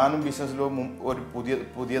 കാരണം ഞാനും ബിസിനസ്സിലും ഒരു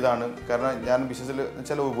പുതിയതാണ്. കാരണം ഞാനും ബിസിനസ്സിൽ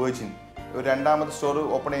വെച്ചാൽ ഒരു വേർജിൻ. ഒരു രണ്ടാമത്തെ സ്റ്റോർ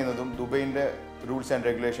ഓപ്പൺ ചെയ്യുന്നതും ദുബൈൻ്റെ റൂൾസ് ആൻഡ്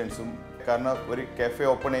റെഗുലേഷൻസും, കാരണം ഒരു കഫേ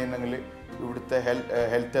ഓപ്പൺ ചെയ്യുന്നെങ്കിൽ ഇവിടുത്തെ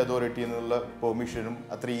ഹെൽത്ത് അതോറിറ്റിയിൽ നിന്നുള്ള പെർമിഷനും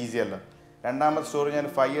അത്ര ഈസി അല്ല. രണ്ടാമത്തെ സ്റ്റോർ ഞാൻ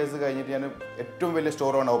 5 years കഴിഞ്ഞിട്ട് ഞാൻ ഏറ്റവും വലിയ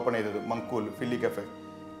സ്റ്റോറാണ് ഓപ്പൺ ചെയ്തത്, മങ്കൂൽ ഫില്ലി കഫേ.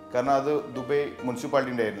 കാരണം അത് ദുബൈ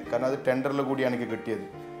മുനിസിപ്പാലിറ്റിൻ്റെ ആയിരുന്നു. കാരണം അത് ടെൻഡറിൽ കൂടിയാണ് എനിക്ക് കിട്ടിയത്.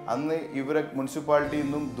 അന്ന് ഇവരെ മുനിസിപ്പാലിറ്റിയിൽ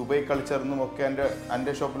നിന്നും ദുബൈ കൾച്ചറിൽ നിന്നും ഒക്കെ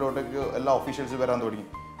എൻ്റെ ഷോപ്പിലോട്ടേക്ക് എല്ലാ ഒഫീഷ്യൽസ് വരാൻ തുടങ്ങി.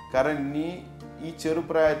 കാരണം നീ ഈ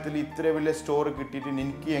ചെറുപ്രായത്തിൽ ഇത്ര വലിയ സ്റ്റോർ കിട്ടിയിട്ട്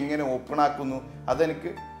എനിക്ക് എങ്ങനെ ഓപ്പൺ ആക്കുന്നു,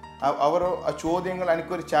 അതെനിക്ക് അവർ ആ ചോദ്യങ്ങൾ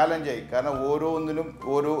എനിക്കൊരു ചാലഞ്ചായി. കാരണം ഓരോന്നിനും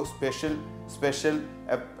ഓരോ സ്പെഷ്യൽ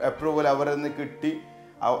അപ്രൂവൽ അവരിൽ നിന്ന് കിട്ടി.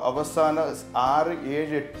 അവസാനം 6, 7,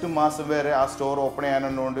 8 മാസം വരെ ആ സ്റ്റോർ ഓപ്പൺ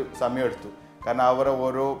ചെയ്യാനുകൊണ്ട് സമയമെടുത്തു. കാരണം അവരെ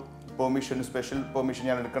ഓരോ സ്പെഷ്യൽ പെർമിഷൻ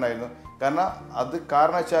ഞാൻ എടുക്കണമായിരുന്നു.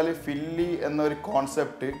 കാരണം വെച്ചാൽ ഫില്ലി എന്നൊരു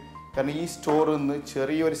കോൺസെപ്റ്റ്, കാരണം ഈ സ്റ്റോറിൽ നിന്ന്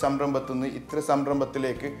ചെറിയൊരു സംരംഭത്തിൽ നിന്ന് ഇത്ര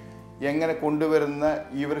സംരംഭത്തിലേക്ക് എങ്ങനെ കൊണ്ടുവരുന്ന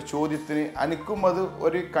ഈ ഒരു ചോദ്യത്തിന് എനിക്കും അത്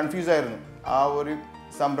ഒരു കൺഫ്യൂസ് ആയിരുന്നു. ആ ഒരു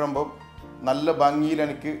സംരംഭം നല്ല ഭംഗിയിൽ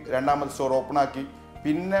എനിക്ക് രണ്ടാമത്തെ സ്റ്റോർ ഓപ്പൺ ആക്കി.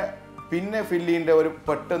 പിന്നെ ഫില്ലിൻ്റെ ഒരു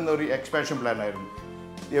പെട്ടെന്നൊരു എക്സ്പാൻഷൻ പ്ലാൻ ആയിരുന്നു.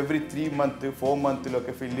 Every 3 months 4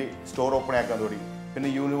 months filly store open ആക്കാൻ തുടങ്ങി. പിന്നെ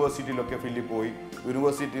യൂണിവേഴ്സിറ്റിയിലൊക്കെ ഫില്ലി പോയി.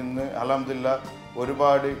 യൂണിവേഴ്സിറ്റിയിൽ നിന്ന് അൽഹംദുലില്ലാ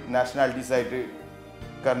ഒരുപാട് നാഷണാലിറ്റീസായിട്ട്,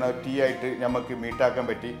 കാരണം ടീ ആയിട്ട് നമുക്ക് മീറ്റാക്കാൻ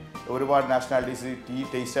പറ്റി. ഒരുപാട് നാഷണാലിറ്റീസ് ടീ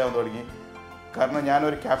ടേസ്റ്റ് ആകാൻ തുടങ്ങി. കാരണം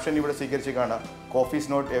ഞാനൊരു ക്യാപ്ഷൻ ഇവിടെ സ്വീകരിച്ച് കാണാം, coffee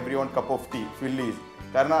is not every one cup of tea, ഫില്ലീസ്.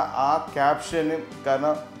 കാരണം ആ ക്യാപ്ഷന്,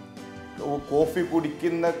 കാരണം കോഫി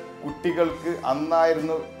കുടിക്കുന്ന കുട്ടികൾക്ക്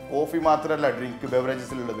അന്നായിരുന്നു കോഫി മാത്രമല്ല ഡ്രിങ്ക്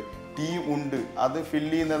ബെവറേജസിലുള്ളത്, ടീ ഉണ്ട്. അത്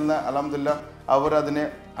ഫില്ലിയിൽ നിന്ന് അൽഹംദുലില്ലാ അവർ അതിനെ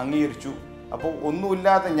അംഗീകരിച്ചു. അപ്പോൾ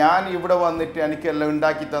ഒന്നുമില്ലാതെ ഞാൻ ഇവിടെ വന്നിട്ട് എനിക്കെല്ലാം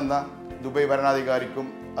ഉണ്ടാക്കി തന്ന ദുബൈ ഭരണാധികാരിക്കും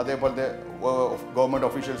അതേപോലത്തെ ഗവൺമെൻറ്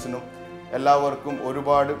ഒഫീഷ്യൽസിനും എല്ലാവർക്കും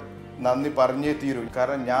ഒരുപാട് നന്ദി പറഞ്ഞേ തീരും.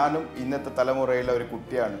 കാരണം ഞാനും ഇന്നത്തെ തലമുറയിലെ ഒരു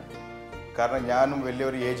കുട്ടിയാണ്. കാരണം ഞാനും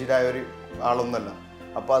വലിയൊരു ഏജ്ഡായ ഒരു ആളൊന്നല്ല.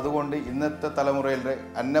 അപ്പോൾ അതുകൊണ്ട് ഇന്നത്തെ തലമുറയിലെ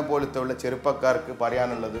എന്നെ പോലത്തെ ഉള്ള ചെറുപ്പക്കാർക്ക്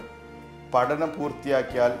പറയാനുള്ളത്, പഠനം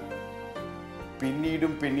പൂർത്തിയാക്കിയാൽ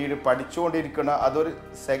പിന്നീട് പഠിച്ചുകൊണ്ടിരിക്കണം, അതൊരു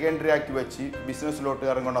സെക്കൻഡറി ആക്കി വെച്ച് ബിസിനസ്സിലോട്ട്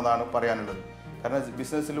ഇറങ്ങണമെന്നാണ് പറയാനുള്ളത്. കാരണം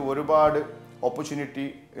ബിസിനസ്സിൽ ഒരുപാട് ഓപ്പർച്യൂണിറ്റി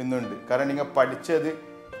ഇന്നുണ്ട്. കാരണം നിങ്ങൾ പഠിച്ചത്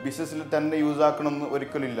ബിസിനസ്സിൽ തന്നെ യൂസ് ആക്കണമെന്ന്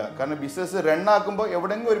ഒരിക്കലില്ല. കാരണം ബിസിനസ് റണ്ണാക്കുമ്പോൾ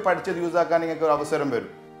എവിടെയെങ്കിലും ഒരു പഠിച്ചത് യൂസ് ആക്കാൻ നിങ്ങൾക്ക് ഒരു അവസരം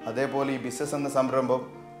വരും. അതേപോലെ ഈ ബിസിനസ് എന്ന സംരംഭം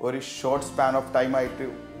ഒരു ഷോർട്ട് സ്പാൻ ഓഫ് ടൈമായിട്ട്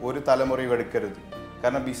ഒരു തലമുറയും എടുക്കരുത്.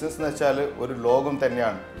 കാരണം ബിസിനസ് എന്ന് വെച്ചാൽ ഒരു ലോകം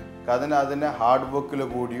തന്നെയാണ്. അതിനെ ഹാർഡ് വർക്കിൽ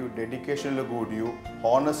കൂടിയും ഡെഡിക്കേഷനിൽ കൂടിയും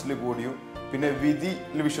ഹോണസ്റ്റിൽ കൂടിയും പിന്നെ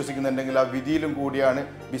വിധിയിൽ വിശ്വസിക്കുന്നുണ്ടെങ്കിൽ ആ വിധിയിലും കൂടിയാണ്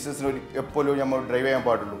ബിസിനസ്സിന് എപ്പോഴും നമ്മൾ ഡ്രൈവ് ചെയ്യാൻ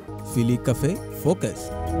പാടുള്ളൂ. ഫിലി കഫേ ഫോക്കസ്.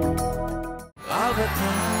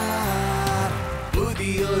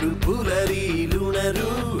 പുതിയൊരു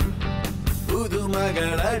പുലരിയിലുണരൂ,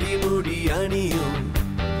 പുതുമകളടിമുടി അണിയും,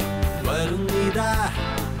 വരുന്നിതാ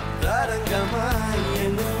തരംഗമായി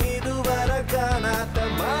എന്നും ഇതുവരെ കാണാത്ത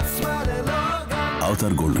മാസ്മര ലോകം.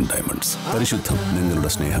 അവതാർ ഗോൾഡൻ ഡയമണ്ട്സ്, പരിശുദ്ധം നിങ്ങളുടെ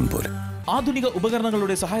സ്നേഹം പോലെ. ആധുനിക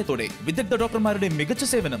ഉപകരണങ്ങളുടെ സഹായത്തോടെ വിദഗ്ധ ഡോക്ടർമാരുടെ മികച്ച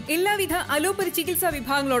സേവനം. എല്ലാവിധ അലോപ്പതി ചികിത്സാ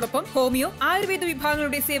വിഭാഗങ്ങളോടൊപ്പം ഹോമിയോ, ആയുർവേദ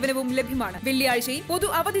വിഭാഗങ്ങളുടെ സേവനവും ലഭ്യമാണ്. വെള്ളിയാഴ്ചയും പൊതു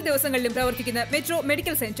അവധി ദിവസങ്ങളിലും പ്രവർത്തിക്കുന്ന മെട്രോ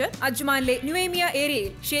മെഡിക്കൽ സെന്റർ അജ്മാനിലെ ന്യൂവേമിയ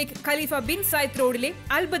ഏരിയയിൽ ഷെയ്ഖ് ഖലീഫ ബിൻ സായിദ് റോഡിലെ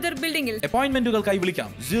അൽബദർ ബിൽഡിംഗിൽ. അപ്പോയിന്റ്മെന്റുകൾക്കായി വിളിക്കാം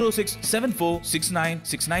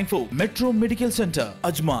 0674699694. Metro medical centre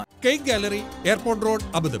Ajman. Cake gallery, airport road,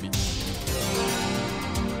 Abu Dhabi.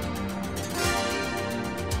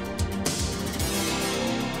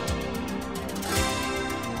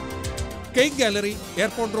 Cake Gallery,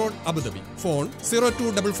 Airport Road, Abu Dhabi. Phone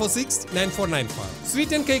 0244699494.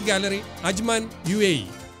 Sweet and Cake Gallery, Ajman, UAE.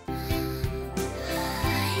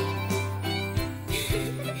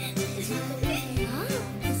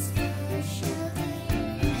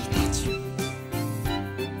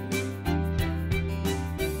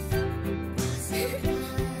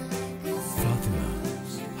 Fatima,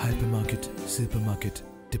 hypermarket, supermarket,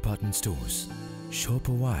 department stores. Shop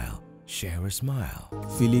a while, share a smile.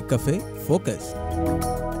 ഫിലി cafe focus.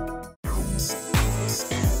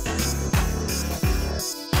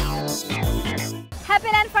 Happy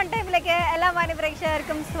land fun ടൈമിലേക്ക് എല്ലാ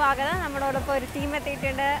മാന്യപ്രേക്ഷകർക്കും സ്വാഗതം. നമ്മളോടൊപ്പം ഒരു team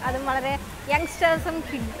എത്തിയിട്ടുണ്ട്. അതും വളരെ യങ്സ്റ്റേഴ്സും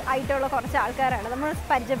kid ആയിട്ടുള്ള കുറച്ച് ആൾക്കാരാണ്. നമ്മൾ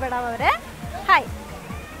പരിചയപ്പെടാം അവരെ. ഹായ്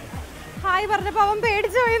ഹായ് പറഞ്ഞപ്പോൾ അവൻ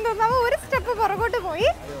പേടിച്ചു പോയി തോന്നുന്നു. അവൻ ഒരു സ്റ്റെപ്പ് പുറകോട്ട് പോയി.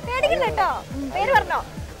 പേടിക്കില്ല കേട്ടോ. പേര് പറഞ്ഞോ?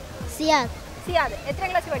 സിയാദ്. സിയാദ് എത്രാം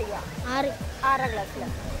ക്ലാസ് പഠിക്കുക? 6ാം ക്ലാസ്സിൽ.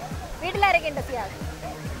 വീട്ടിലാരൊക്കെ ഉണ്ട് സിയാദ്?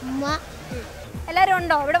 എല്ലാവരും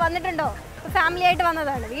ഉണ്ടോ? ഇവിടെ വന്നിട്ടുണ്ടോ? ഫാമിലി ആയിട്ട്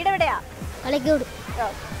വന്നതാണ്. വീട് എവിടെയാ? കളിക്കോട്.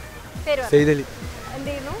 പേര് എന്ത്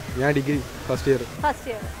ചെയ്യുന്നു? ഞാൻ degree first year.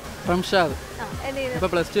 Ramshad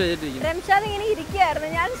Ramshad ഇങ്ങനെ ഇരിക്കുകയായിരുന്നു.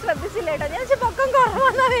 ഞാൻ ശ്രദ്ധിച്ചില്ല കേട്ടോ. ഞാൻ പൊക്കം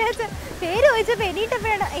കുറവാന്നാ വിചാരിച്ചത്. പേര് ചോദിച്ചപ്പോ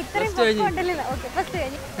എണീറ്റപ്പോഴാണ് ഇത്രയും പൊക്കം ഉണ്ടല്ലോ. ഓക്കെ, ഫസ്റ്റ്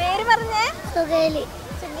കഴിഞ്ഞു. പേര് പറഞ്ഞേ? സുഖേലി.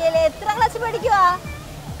 സുഖേലി എത്രാം ക്ലാസ് പഠിക്കുവാ?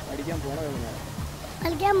 പഠിക്കാൻ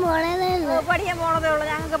പോണതേ ഉള്ളൂ.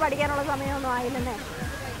 ഞങ്ങൾക്ക് പഠിക്കാനുള്ള സമയമൊന്നും ആയില്ലെന്നേ.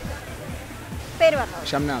 പേര് പറഞ്ഞോ?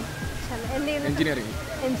 ഷംനാദ്. എന്ത് ചെയ്യുന്നു? എഞ്ചിനീയറിംഗ്.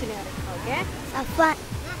 ഓക്കെ.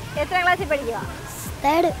 എത്രാം ക്ലാസ്സിൽ പഠിക്കുക?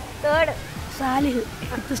 തേർഡ്.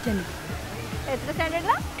 എത്ര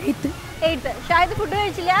സ്റ്റാൻഡേർഡിലാ? 8th. ഷാഹിദ് ഫുഡ്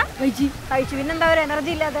കഴിച്ചില്ല? കഴിച്ചു. പിന്നെന്താ ഒരു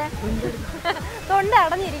എനർജി ഇല്ലാതെ? തൊണ്ട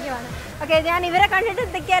അടഞ്ഞിരിക്കുവാണ്. ഓക്കെ, ഞാൻ ഇവരെ കണ്ടിട്ട്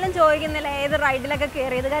എന്തൊക്കെയാലും ചോദിക്കുന്നില്ല ഏത് റൈഡിലൊക്കെ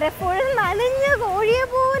കയറിയത്. കാരണം എപ്പോഴും നനഞ്ഞ കോഴിയെ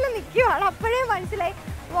പോലെ നിൽക്കുവാണ്. അപ്പോഴേ മനസ്സിലായി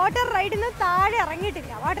വാട്ടർ റൈഡിന് താഴെ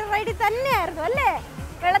ഇറങ്ങിയിട്ടില്ല. വാട്ടർ റൈഡിൽ തന്നെയായിരുന്നു അല്ലേ?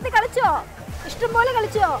 വെള്ളത്തിൽ കളിച്ചോ? ഇഷ്ടംപോലെ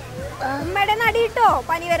കളിച്ചോ? ഉമ്മയുടെ നടിയിട്ടോ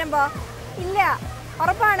പനി വരുമ്പോ? ഇല്ല.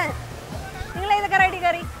 ഉറപ്പാണ്? നിങ്ങൾ ഏതൊക്കെ റൈഡിൽ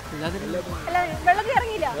കയറി? വെള്ളത്തിൽ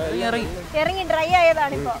ഇറങ്ങിയില്ല? ഇറങ്ങി ഡ്രൈ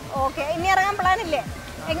ആയതാണിപ്പോ. ഓക്കെ, ഇനി ഇറങ്ങാൻ പ്ലാനില്ലേ?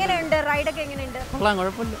 എങ്ങനെയുണ്ട് റൈഡൊക്കെ? എങ്ങനെയുണ്ട്? കൊള്ളാൻ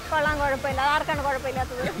കുഴപ്പമില്ല. ആർക്കാണ്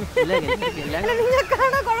കുഴപ്പമില്ലാത്തത്?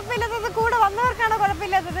 നിങ്ങൾക്കാണോ കുഴപ്പമില്ലാത്തത്? കൂടെ വന്നവർക്കാണോ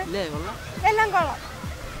കുഴപ്പമില്ലാത്തത്? എല്ലാം കൊള്ളാം.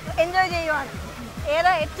 എൻജോയ് ചെയ്യുവാണ്.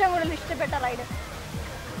 ഏതാ ഏറ്റവും കൂടുതൽ ഇഷ്ടപ്പെട്ട റൈഡ്?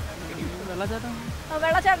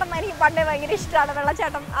 വെള്ളച്ചാട്ടം. എനിക്ക് പണ്ടേ ഭയങ്കര ഇഷ്ടമാണ്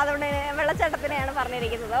വെള്ളച്ചാട്ടം. അതുകൊണ്ട് വെള്ളച്ചാട്ടത്തിനെയാണ്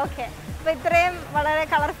പറഞ്ഞിരിക്കുന്നത്. ഓക്കെ, അപ്പോൾ ഇത്രയും വളരെ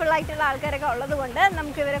കളർഫുൾ ആയിട്ടുള്ള ആൾക്കാരൊക്കെ ഉള്ളത് കൊണ്ട്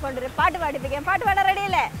നമുക്ക് ഇവരെ കൊണ്ടൊരു പാട്ട് പാടിപ്പിക്കാം. പാട്ട് പാടാൻ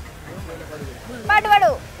റെഡിയല്ലേ? പാട്ട്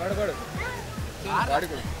പാടൂ.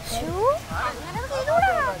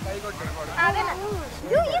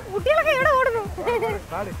 ഈ കുട്ടികളൊക്കെ എവിടെ ഓടുന്നു?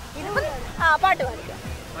 പാട്ട് പാടിക്കാം.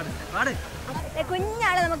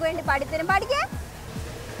 കുഞ്ഞാള് നമുക്ക് വേണ്ടി പാടിത്തരും. പാടിക്കേ.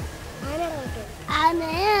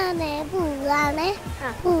 പൂവാണ്,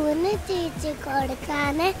 പൂവിന് ചീച്ചു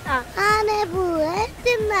കൊടുക്കാന്, ആന പൂവ്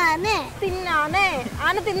തിന്നാനേ.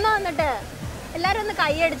 ആന തിന്നോ? എന്നിട്ട് എല്ലാരും ഒന്ന്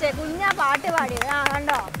കൈയടിച്ചേ. കുഞ്ഞാ പാട്ട് പാടിയത്.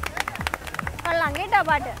 കണ്ടോ? കൊള്ളാം കേട്ടോ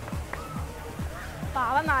പാട്ട്.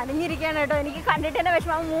 പാവം നനഞ്ഞിരിക്കുകയാണ് കേട്ടോ. എനിക്ക് കണ്ടിട്ട് തന്നെ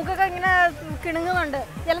വിഷമം. മൂക്കൊക്കെ ഇങ്ങനെ കിണുങ്ങുന്നുണ്ട്.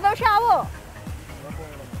 ജലദോഷമാവോ?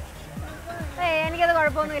 എനിക്കത്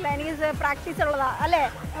കുഴപ്പമൊന്നുമില്ല. എനിക്ക് പ്രാക്ടീസ് ഉള്ളതാ അല്ലേ?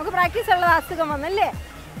 നമുക്ക് പ്രാക്ടീസ് ഉള്ളതാ. അസുഖം വന്നല്ലേ?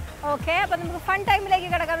 ഓക്കെ, അപ്പം നമുക്ക് ഫൺ ടൈമിലേക്ക്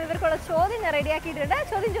കിടക്കാം. ഇവർക്കുള്ള ചോദ്യം റെഡിയാക്കിയിട്ടുണ്ട്.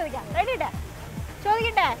 ചോദ്യം ചോദിക്കാം. റെഡിയിട്ടെ?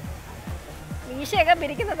 ചോദിക്കട്ടെ? മീശയൊക്കെ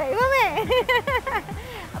പിരിക്കുന്ന ദൈവമേ.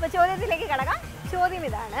 അപ്പോൾ ചോദ്യത്തിലേക്ക് കിടക്കാം. ചോദ്യം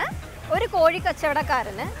ഇതാണ്. ഒരു കോഴി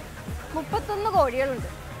കച്ചവടക്കാരന് 31 കോഴികളുണ്ട്.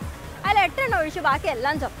 അതിൽ 8 എണ്ണം ഒഴിച്ച് ബാക്കി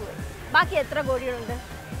എല്ലാം ചത്തുപോയി. ബാക്കി എത്ര കോഴികളുണ്ട്?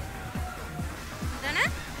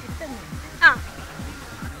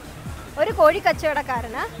 ഒരു കോഴി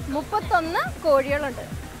കച്ചവടക്കാരന് 31 കോഴികളുണ്ട്.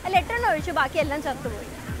 അതിൽ 8 എണ്ണം ഒഴിച്ച് ബാക്കി എല്ലാം ചത്തുപോയി.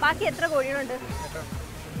 ബാക്കി എത്ര കോഴികളുണ്ട്?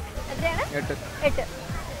 എത്രയാണ്? 8. 8.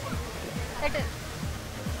 8.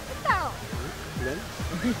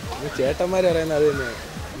 ചേട്ടന്മാർ പറയുന്നത് അത് തന്നെയാണ്.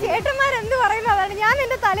 ചേട്ടന്മാരെന്ത് പറയുന്നത് അതാണ്. ഞാൻ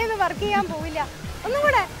എൻ്റെ തലേന്ന് വർക്ക് ചെയ്യാൻ പോവില്ല. ഒന്നും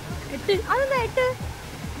കൂടെ. 8. അതെന്താ 8?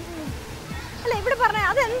 അല്ല ഇവിടെ പറഞ്ഞേ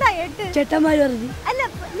അതെന്താ 8? ചേട്ടന്മാർ പറഞ്ഞു. അല്ല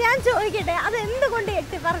ഞാൻ ചോദിക്കട്ടെ അത് എന്തുകൊണ്ട്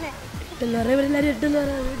 8 പറഞ്ഞേ?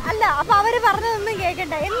 അല്ല അപ്പൊ അവര് പറഞ്ഞതൊന്നും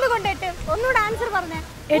കേക്കട്ടെ. എന്തുകൊണ്ട് 8? ഒന്നുകൂടെ ആൻസർ പറഞ്ഞേ.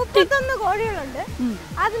 31 കോഴികളുണ്ട്.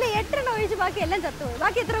 അതിൽ 8 ഒഴിച്ച് ബാക്കി എല്ലാം ചത്തുപോയി.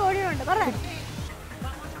 ബാക്കി എത്ര കോഴികളുണ്ട് പറഞ്ഞേ?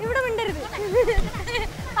 ഇവിടെ മിണ്ടരുത്.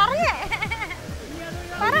 പറഞ്ഞേ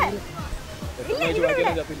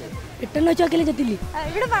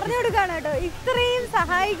ഇവിടെ പറഞ്ഞു കൊടുക്കാണ് കേട്ടോ. ഇത്രയും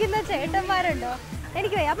സഹായിക്കുന്ന ചേട്ടന്മാരുണ്ടോ?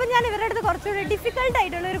 എനിക്ക് അപ്പൊ ഞാൻ ഇവരുടെ അടുത്ത് കുറച്ചുകൂടി ഡിഫിക്കൽട്ട്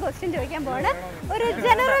ആയിട്ടുള്ള ഒരു ക്വസ്റ്റ്യൻ ചോദിക്കാൻ പോവാണ്. ഒരു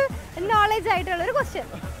ജനറൽ നോളജ് ആയിട്ടുള്ള ഒരു ക്വസ്റ്റ്യൻ.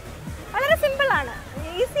 വളരെ സിമ്പിളാണ്,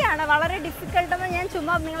 ഈസിയാണ്. വളരെ ഡിഫിക്കൽട്ടെന്ന് ഞാൻ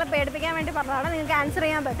ചുമ്മാ നിങ്ങളെ പേടിപ്പിക്കാൻ വേണ്ടി പറഞ്ഞതാണ്. നിങ്ങൾക്ക് ആൻസർ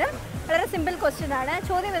ചെയ്യാൻ പറ്റും. വളരെ സിമ്പിൾ ക്വസ്റ്റ്യൻ ആണ്.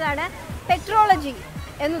 ചോദ്യം ഇതാണ്: പെട്രോളജി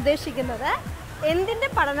എന്നുദ്ദേശിക്കുന്നത് എന്തിൻ്റെ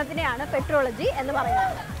പഠനത്തിനെയാണ് പെട്രോളജി എന്ന്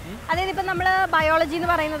പറയുന്നത്? അതായത് ഇപ്പം നമ്മൾ ബയോളജി എന്ന്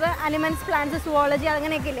പറയുന്നത് അനിമൽസ്, പ്ലാന്റ്സ്, സുവോളജി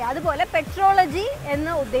അങ്ങനെയൊക്കെ ഇല്ലേ, അതുപോലെ പെട്രോളജി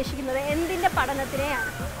എന്ന് ഉദ്ദേശിക്കുന്നത് എന്തിൻ്റെ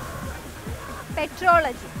പഠനത്തിനെയാണ്?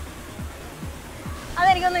 പെട്രോളജി.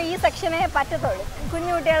 അതെനിക്കൊന്നും ഈ സെക്ഷനെ പറ്റത്തുള്ളൂ,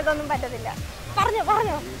 കുഞ്ഞു കുട്ടികൾക്കൊന്നും പറ്റത്തില്ല.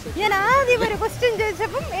 പറഞ്ഞോ. ഞാൻ ആദ്യം ഒരു ക്വസ്റ്റ്യൻ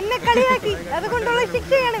ചോദിച്ചപ്പം എന്നെ കളിയാക്കി, അതുകൊണ്ടുള്ള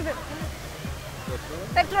ശിക്ഷയാണിത്.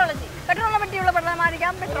 പെട്രോളജി, പെട്രോളിനെ പറ്റിയുള്ള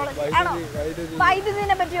പഠനമായിരിക്കാം പെട്രോളജി. ആണോ?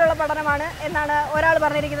 വൈദ്യുതിനെ പറ്റിയുള്ള പഠനമാണ് എന്നാണ് ഒരാൾ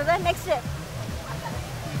പറഞ്ഞിരിക്കുന്നത്. നെക്സ്റ്റ്,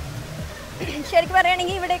 ശരിക്കും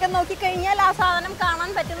പറയുകയാണെങ്കിൽ ഇവിടെയൊക്കെ നോക്കിക്കഴിഞ്ഞാൽ ആ സാധനം കാണാൻ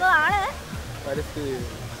പറ്റുന്നതാണ്.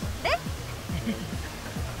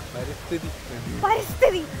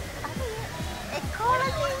 പരിസ്ഥിതി,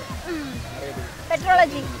 എക്കോളജി,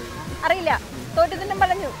 പെട്രോളജി അറിയില്ല. തോറ്റത്തിനും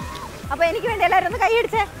പറഞ്ഞു. അപ്പൊ എനിക്ക് വേണ്ടി എല്ലാവരും ഒന്ന്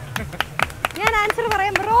കൈയടിച്ചേ. ഞാൻ ആൻസർ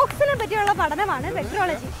പറയാം. റോക്സിനെ പറ്റിയുള്ള പഠനമാണ്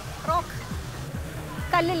പെട്രോളജി. റോക്ക്,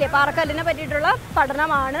 കല്ലില്ലേ, പാറക്കല്ലിനെ പറ്റിയിട്ടുള്ള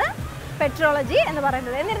പഠനമാണ് പെട്രോളജി എന്ന്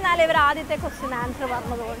പറയുന്നത്. എന്നിരുന്നാലും ഇവർ ആദ്യത്തെ ക്വസ്റ്റ്യൻ ആൻസർ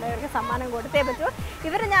പറഞ്ഞതുകൊണ്ട് ഇവർക്ക് സമ്മാനം കൊടുത്തേ പറ്റൂ.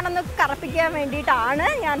 ഇവരെ ഞാനൊന്ന് കറപ്പിക്കാൻ വേണ്ടിയിട്ടാണ്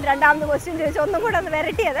ഞാൻ രണ്ടാമത് ക്വസ്റ്റ്യൻ ചോദിച്ചു ഒന്നും കൂടെ ഒന്ന്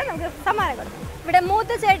വരട്ടിയത്. നമുക്ക് സമ്മാനം കൊടുക്കും. ഇവിടെ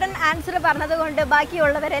മൂത്ത ചേട്ടൻ ആൻസർ പറഞ്ഞതുകൊണ്ട്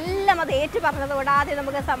ബാക്കിയുള്ളവരെല്ലാം അത് ഏറ്റു പറഞ്ഞതുകൊണ്ട് ആദ്യം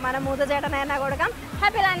നമുക്ക് സമ്മാനം മൂത്ത ചേട്ടൻ തന്നെ കൊടുക്കാം.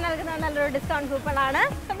 ഹാപ്പി ലാൻഡ് നൽകുന്ന നല്ലൊരു ഡിസ്കൗണ്ട് കൂപ്പൺ ആണ്.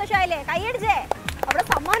 സന്തോഷമായില്ലേ? കൈയടിച്ചേ. അവിടെ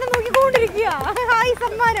സമ്മാനം നോക്കിക്കൊണ്ടിരിക്കുക. ഹായ്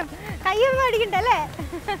സമ്മാനം, കയ്യൊന്നും അടിക്കണ്ടല്ലേ?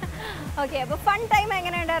 ഓക്കെ, അപ്പോൾ ഫൺ ടൈം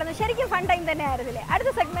എങ്ങനെ ഉണ്ടായിരുന്നു? ശരിക്കും ഫൺ ടൈം തന്നെ ആയിരുന്നില്ലേ? അടുത്ത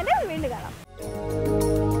സെഗ്മെന്റ് വീണ്ടും കാണാം.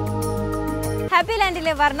 ഹാപ്പി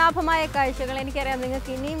ലാൻഡിലെ വർണ്ണാഭമായ കാഴ്ചകൾ എനിക്കറിയാം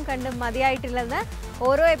നിങ്ങൾക്ക് ഇനിയും കണ്ട് മതിയായിട്ടില്ലെന്ന്.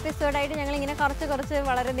 ഓരോ എപ്പിസോഡായിട്ട് ഞങ്ങളിങ്ങനെ കുറച്ച്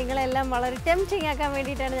വളരെ നിങ്ങളെല്ലാം വളരെ ടെംപ്റ്റിംഗ് ആക്കാൻ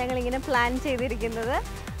വേണ്ടിയിട്ടാണ് ഞങ്ങളിങ്ങനെ പ്ലാൻ ചെയ്തിരിക്കുന്നത്.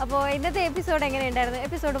 അപ്പോൾ ഇന്നത്തെ എപ്പിസോഡ് എങ്ങനെ ഉണ്ടായിരുന്നു?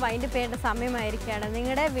 എപ്പിസോഡ് വൈൻഡപ്പ് ചെയ്യേണ്ട സമയമായിരിക്കുകയാണ്.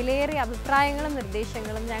 നിങ്ങളുടെ വിലയേറിയ അഭിപ്രായങ്ങളും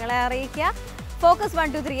നിർദ്ദേശങ്ങളും ഞങ്ങളെ അറിയിക്കുക.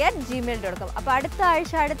 focus123@gmail.com. അപ്പോൾ അടുത്ത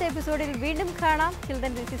ആഴ്ച അടുത്ത എപ്പിസോഡിൽ വീണ്ടും കാണാം.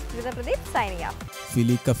 Children, this is Prita Pradeep signing off.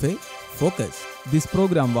 Philly Cafe Focus. This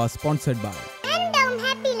program was sponsored by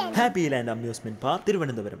Happy Land Amusement Park,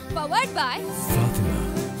 Thiruvananthapuram. Powered by Fatima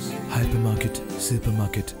Hypermarket,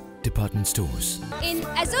 Supermarket, Department Stores. In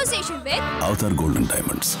association with Avatar Golden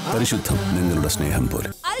Diamonds. പരിശുദ്ധം നിങ്ങളുടെ സ്നേഹം പോലെ.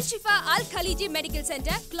 Al-Shifa Al-Khaliji Medical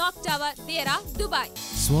Center, Clock Tower, Dera, Dubai.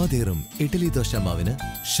 സ്വാദേറും idli ദോശമാവിന്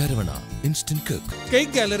Saravana instant cook.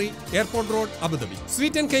 Cake gallery, airport road, Abu Dhabi.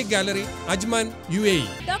 Sweet and cake gallery, Ajman, UAE.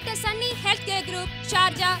 Dr. Sunny Healthcare Group,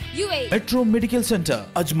 Sharjah, UAE. Metro Medical Center,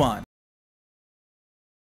 Ajman.